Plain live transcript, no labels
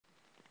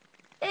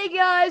Hey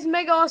guys,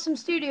 Mega Awesome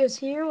Studios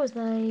here with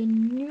a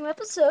new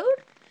episode.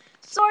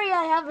 Sorry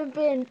I haven't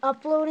been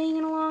uploading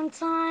in a long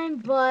time,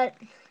 but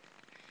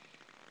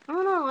I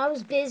don't know, I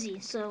was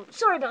busy, so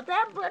sorry about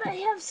that. But I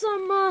have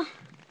some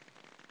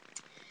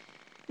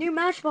new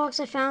Matchbox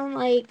I found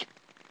like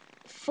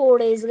 4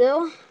 days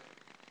ago.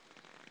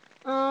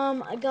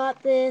 I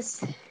got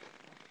this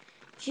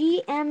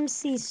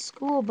GMC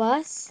school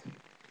bus.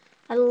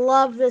 I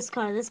love this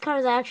car. This car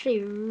is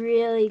actually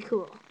really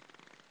cool.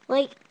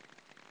 Like,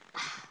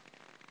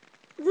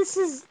 this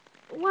is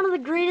one of the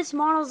greatest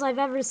models I've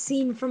ever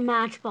seen from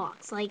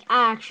Matchbox. Like,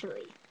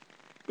 actually.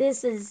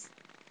 This is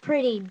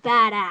pretty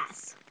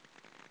badass.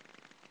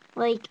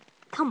 Like,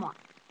 come on.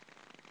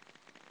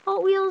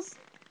 Hot Wheels,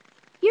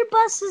 your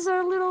buses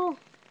are a little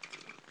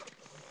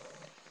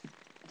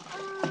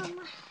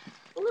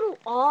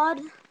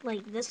odd.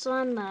 Like this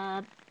one,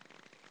 the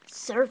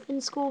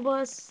surfing school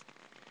bus.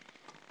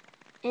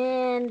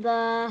 And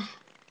the, I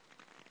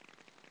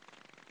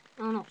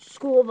don't know,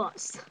 school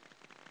bus.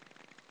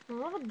 I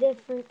have a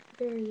different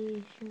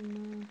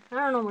variation. I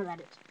don't know where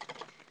that is.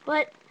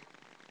 But,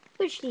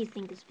 which do you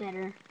think is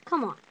better?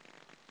 Come on.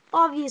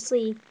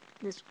 Obviously,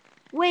 this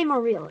way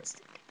more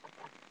realistic.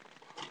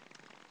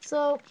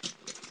 So,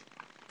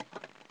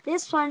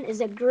 this one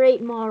is a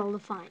great model to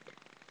find,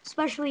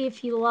 especially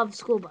if you love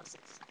school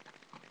buses.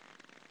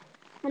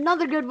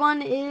 Another good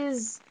one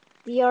is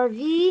the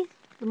RV,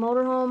 the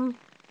motorhome.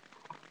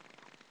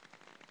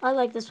 I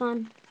like this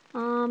one.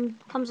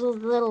 Comes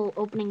with a little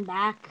opening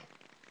back.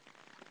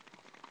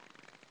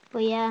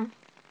 But yeah,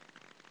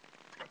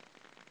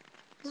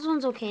 this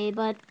one's okay,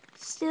 but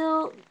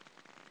still,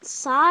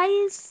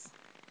 size?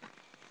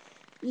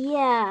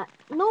 Yeah,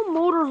 no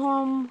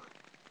motorhome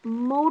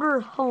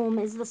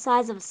is the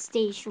size of a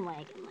station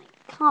wagon. Like,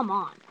 come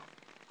on.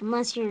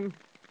 Unless you're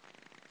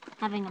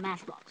having a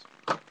Matchbox.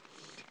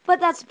 But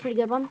that's a pretty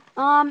good one.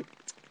 I've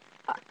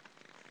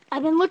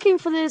been looking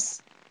for this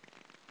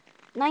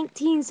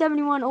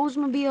 1971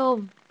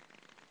 Oldsmobile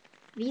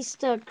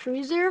Vista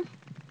Cruiser.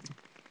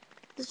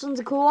 This one's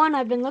a cool one.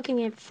 I've been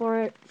looking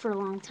for it for a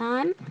long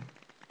time.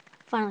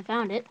 Finally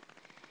found it.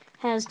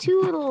 Has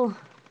two little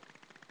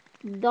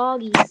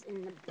doggies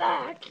in the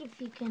back, if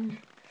you can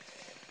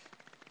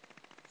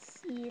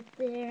see it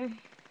there.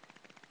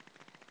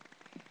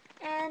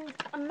 And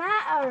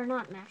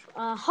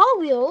Hot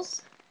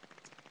Wheels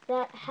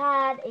that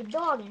had a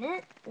dog in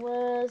it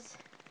was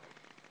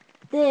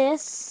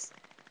this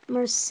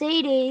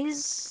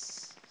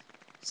Mercedes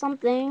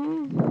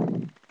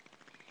something,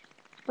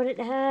 but it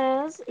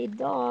has a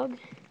dog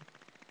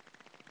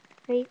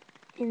right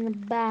in the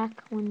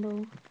back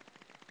window.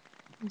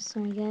 I'm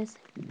sorry guys,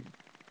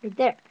 right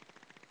there.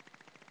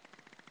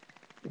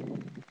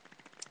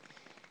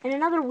 And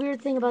another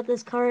weird thing about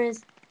this car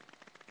is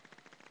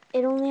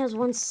it only has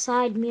one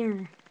side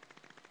mirror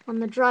on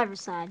the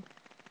driver's side.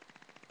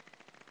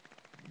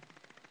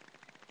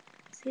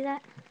 See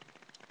that?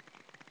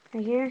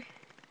 Right here.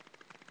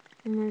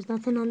 And there's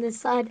nothing on this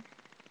side.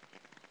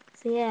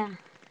 So yeah.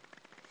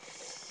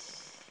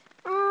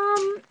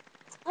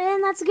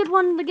 And that's a good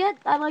one to get.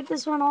 I like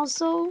this one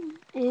also.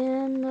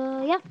 And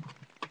yeah.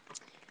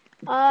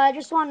 I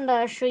just wanted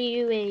to show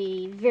you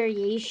a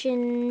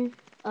variation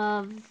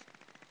of,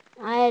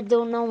 I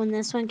don't know when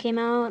this one came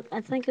out. I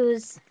think it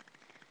was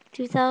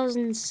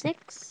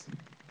 2006.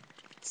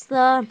 It's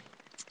the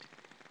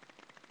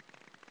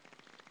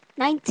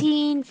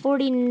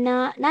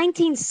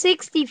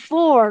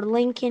 1964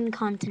 Lincoln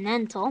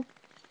Continental.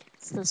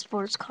 It's the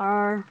sports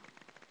car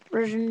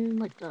version,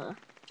 like the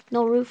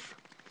no roof.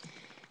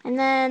 And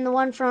then the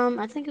one from,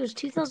 I think it was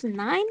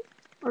 2009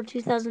 or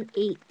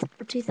 2008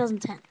 or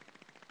 2010.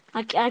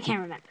 I can't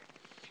remember.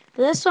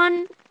 But this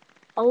one,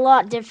 a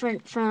lot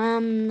different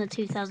from the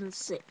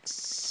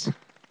 2006.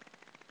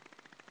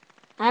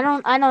 I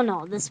don't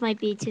know. This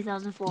might be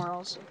 2004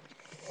 also.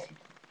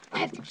 I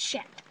have to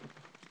check.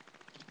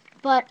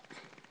 But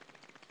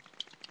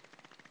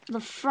the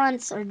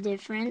fronts are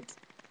different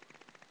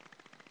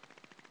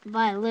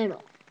by a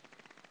little.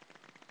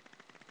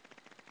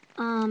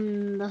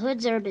 The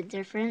hoods are a bit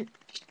different.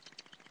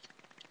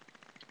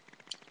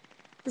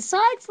 The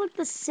sides look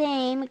the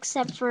same,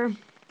 except for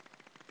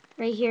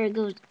right here it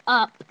goes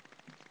up,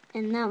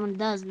 and that one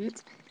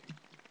doesn't.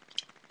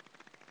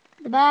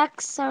 The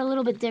backs are a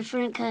little bit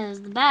different,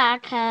 because the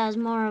back has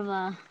more of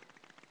a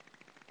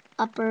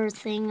upper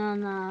thing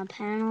on the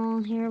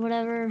panel here,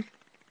 whatever.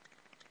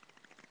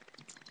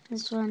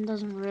 This one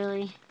doesn't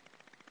really.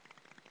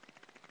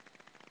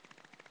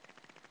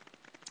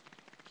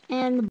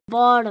 And the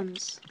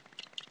bottoms.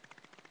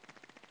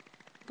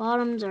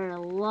 Bottoms are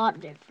a lot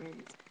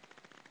different.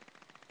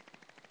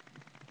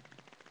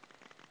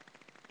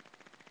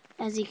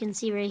 As you can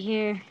see right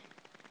here,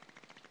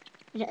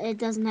 it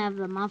doesn't have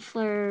the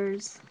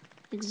mufflers,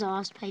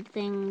 exhaust pipe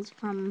things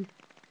from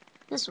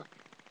this one.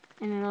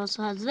 And it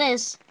also has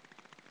this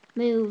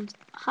moved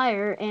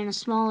higher and a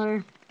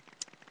smaller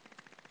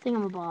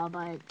thingamabob.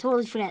 I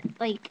totally forget.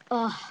 Like,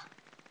 ugh,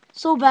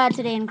 so bad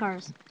today in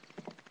cars.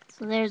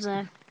 So there's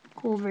a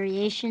cool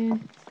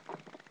variation.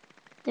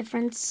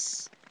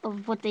 difference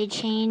of what they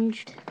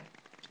changed.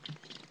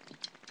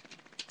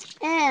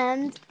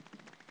 And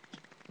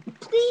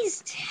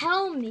please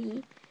tell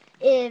me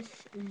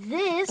if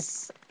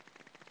this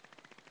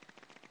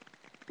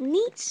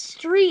Neat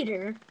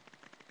Streeter,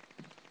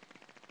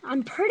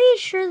 I'm pretty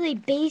sure they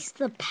based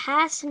the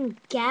Pass and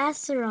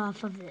Gasser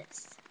off of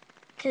this.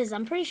 Because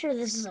I'm pretty sure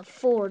this is a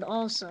Ford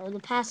also. The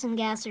Pass and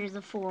Gasser is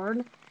a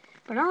Ford.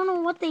 But I don't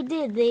know what they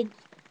did. I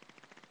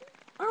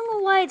don't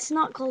know why it's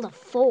not called a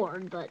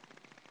Ford, but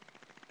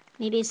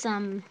maybe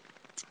some,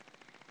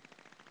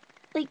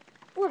 like,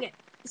 look it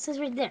says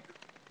right there,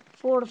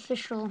 Ford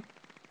official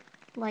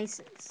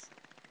license.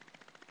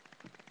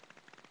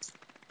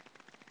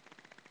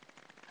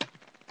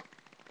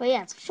 But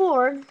yeah, it's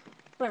Ford,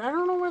 but I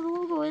don't know where the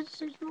logo is.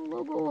 There's no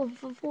logo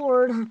of a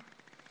Ford.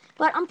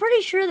 But I'm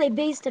pretty sure they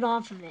based it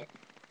off of it.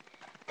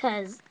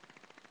 Because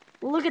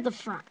look at the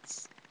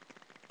fronts.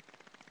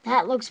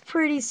 That looks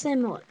pretty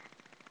similar.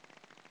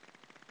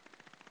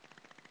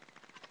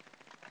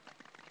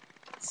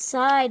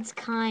 Sides,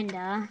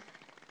 kinda.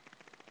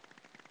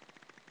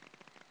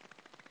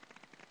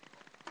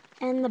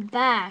 And the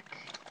back.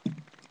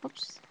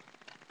 Oops.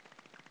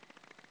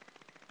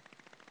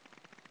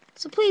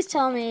 So please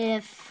tell me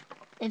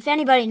if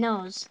anybody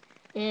knows,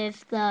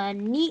 if the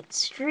Neat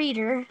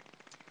Streeter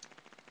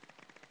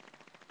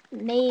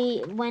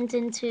went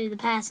into the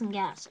Pass and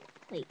Gas.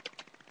 Like,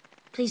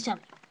 please tell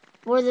me.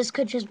 Or this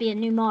could just be a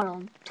new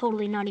model,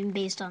 totally not even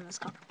based on this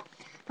car.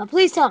 But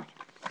please tell me.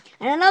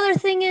 And another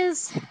thing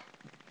is,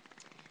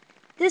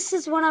 this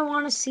is what I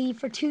want to see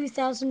for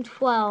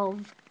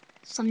 2012.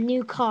 Some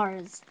new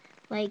cars.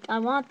 Like, I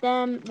want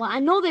them, well, I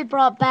know they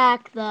brought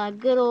back the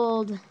good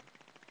old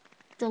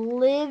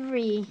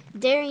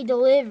dairy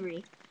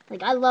delivery.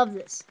 Like, I love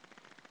this.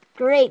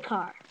 Great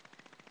car.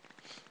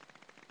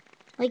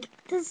 Like,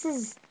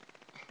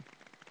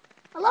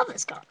 I love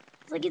this car.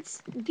 Like,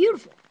 it's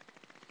beautiful.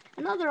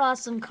 Another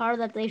awesome car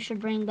that they should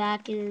bring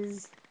back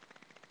is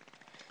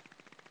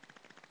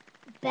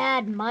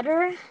Bad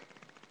Mutter,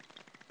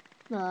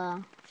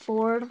 the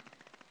Ford.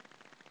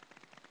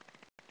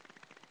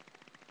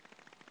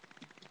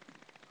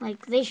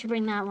 Like, they should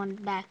bring that one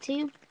back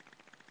too.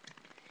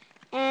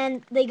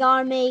 And they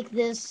gotta make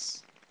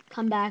this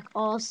come back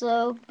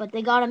also, but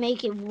they gotta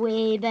make it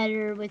way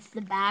better with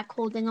the back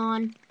holding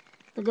on.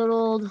 The good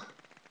old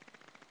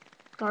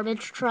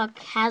garbage truck,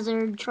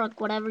 hazard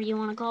truck, whatever you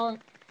want to call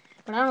it.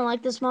 But I don't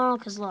like this model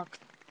because look.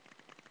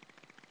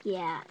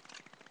 Yeah.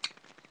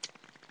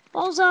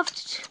 Falls off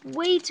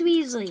way too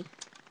easily.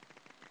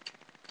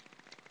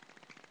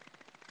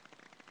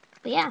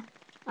 But yeah,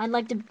 I'd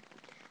like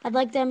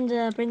them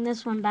to bring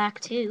this one back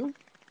too.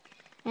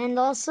 And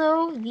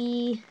also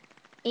the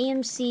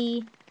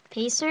AMC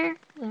Pacer,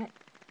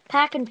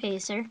 Pack and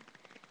Pacer.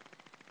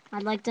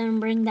 I'd like them to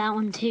bring that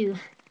one too.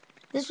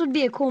 This would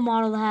be a cool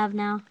model to have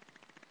now.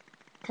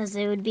 Cause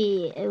it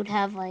would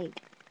have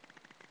like,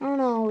 I don't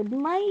know, it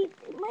might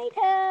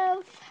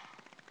have,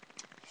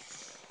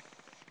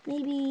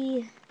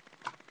 maybe,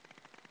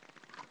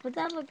 would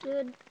that look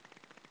good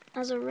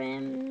as a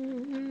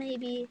rim?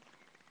 Maybe.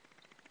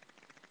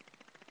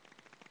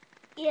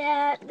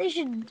 Yeah, they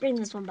should bring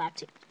this one back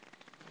too.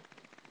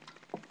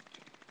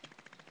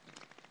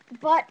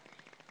 But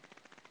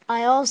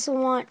I also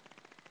want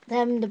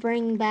them to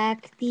bring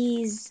back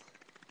these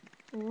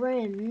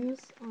rims.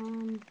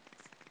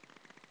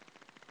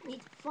 Need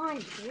to find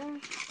it here.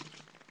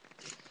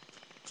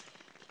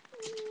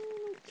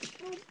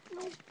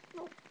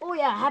 Nope. Oh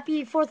yeah,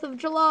 happy 4th of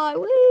July.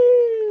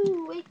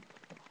 Woo! Wait.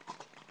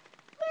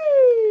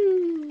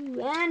 Woo!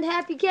 And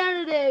happy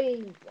Canada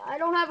Day. I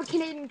don't have a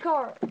Canadian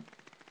car.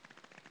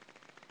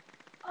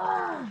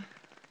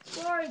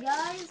 Sorry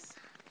guys.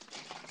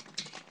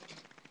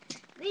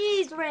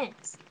 These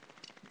rims.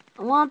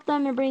 I want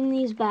them to bring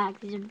these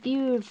back. These are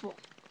beautiful.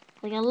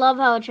 Like, I love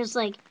how it just,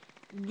 like,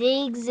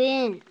 digs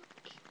in.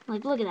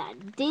 Like, look at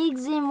that.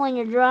 Digs in when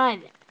you're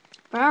driving.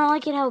 But I don't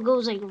like it how it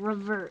goes, like,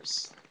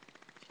 reverse.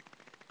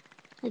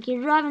 Like,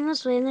 you're driving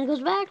this way and then it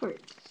goes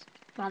backwards.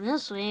 Driving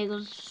this way, it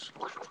goes...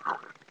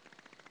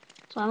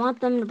 So I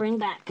want them to bring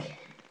back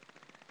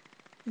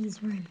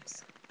these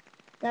rims.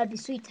 That'd be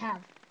sweet to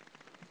have.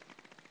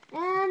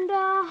 And,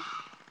 I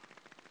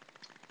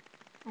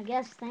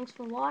guess thanks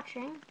for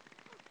watching.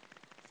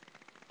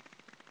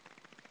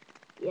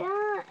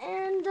 Yeah,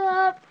 and,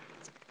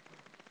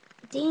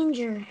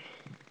 danger.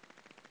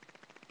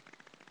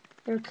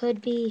 There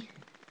could be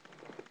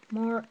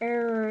more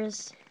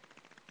errors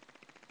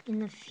in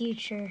the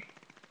future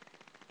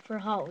for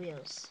Hot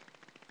Wheels.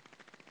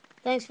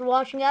 Thanks for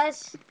watching,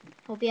 guys.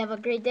 Hope you have a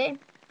great day.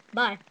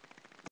 Bye.